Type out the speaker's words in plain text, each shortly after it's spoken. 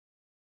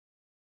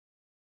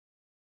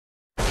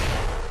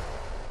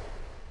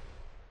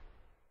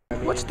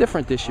What's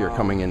different this year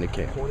coming into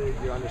camp?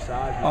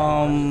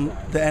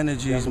 The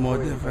energy is more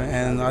different,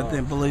 and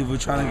I believe we're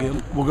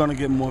gonna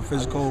get more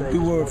physical. We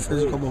were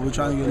physical, but we're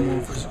trying to get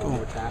more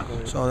physical.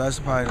 So that's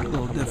probably a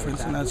little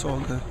difference, and that's all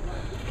good.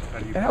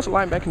 And how's the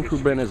linebacking crew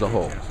been as a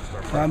whole?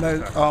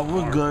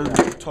 We're good.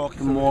 We're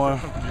talking more.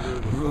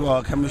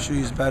 Chemistry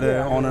is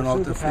better on and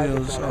off the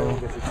field, so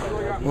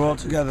we're all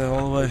together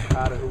all the way.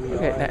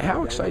 Okay, now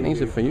how exciting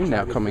is it for you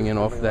now coming in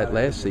off that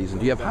last season?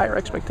 Do you have higher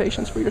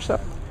expectations for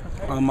yourself?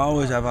 I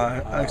always have high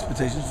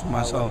expectations for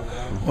myself.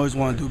 I always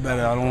want to do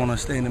better. I don't want to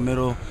stay in the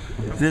middle.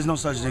 There's no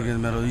such thing in the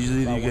middle.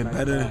 Usually you get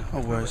better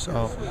or worse, so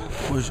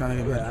I'm always trying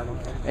to get better.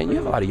 And you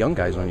have a lot of young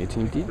guys on your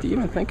team. Do you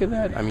even think of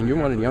that? I mean, you're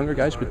one of the younger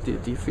guys, but do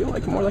you feel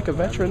like more like a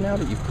veteran now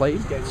that you've played?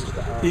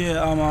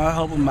 Yeah, I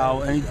help them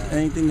out.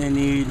 Anything they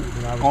need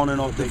on and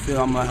off the field,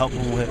 I'm going to help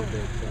them with.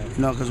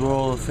 You know, because we're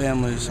all a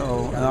family,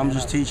 and I'm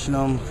just teaching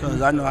them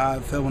because I know how I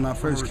felt when I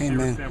first came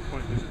in.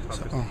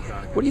 So.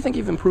 What do you think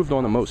you've improved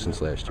on the most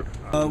since last year?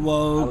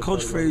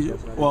 Coach Frazier,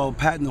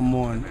 Pat No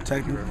More,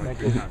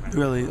 technically,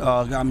 really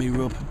got me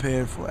real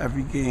prepared for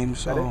every game.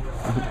 So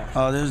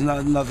there's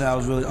nothing I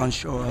was really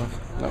unsure of.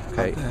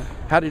 Okay.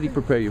 How did he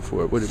prepare you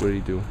for it? What did he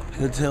do?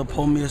 He'll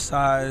pull me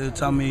aside. He'll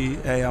tell me,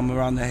 hey, I'm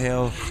around the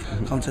hill.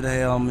 Come to the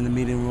hill. I'm in the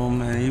meeting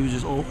room. And he was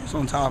just always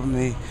on top of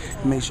me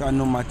and make sure I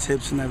know my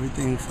tips and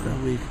everything for that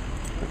week.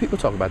 People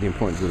talk about the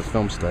importance of the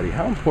film study.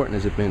 How important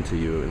has it been to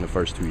you in the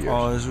first 2 years?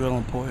 Oh, it's real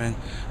important.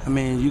 I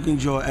mean, you can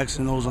draw X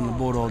and O's on the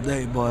board all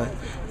day, but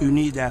you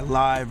need that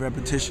live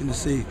repetition to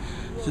see.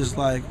 Just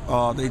like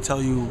they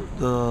tell you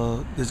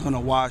it's going to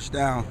wash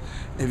down.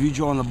 If you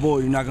draw on the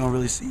board, you're not going to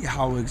really see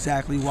how it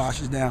exactly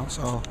washes down.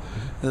 So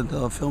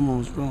the film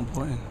room is real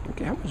important.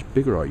 Okay, how much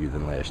bigger are you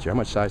than last year? How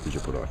much size did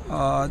you put on?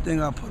 I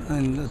think I put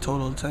in a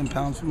total of 10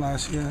 pounds from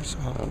last year. So.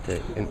 Okay,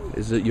 and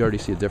you already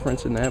see a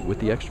difference in that with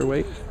the extra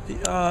weight?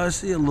 I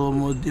see a little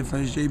more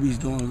difference. JB's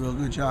doing a real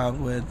good job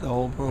with the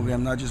whole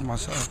program, not just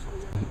myself.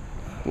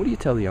 What do you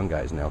tell the young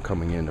guys now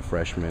coming in, the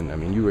freshmen? I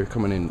mean, you were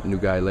coming in new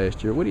guy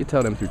last year. What do you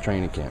tell them through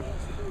training camp?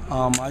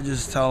 I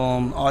just tell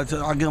them, I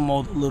give them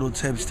all the little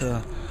tips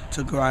to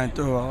grind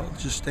through. I'll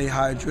just stay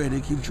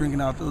hydrated, keep drinking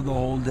out the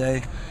whole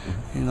day,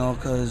 you know,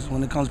 because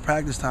when it comes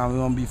practice time, we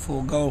want to be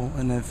full go.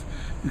 And if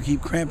you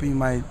keep cramping, you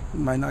might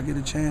not get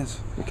a chance.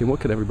 Okay, what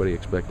could everybody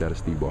expect out of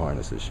Steve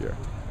Beauharnais this year?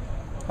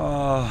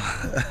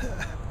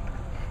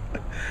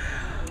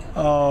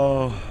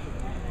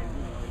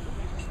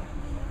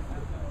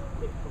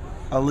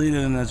 A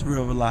leader that's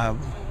real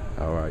reliable.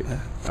 All right.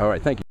 All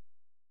right, thank you.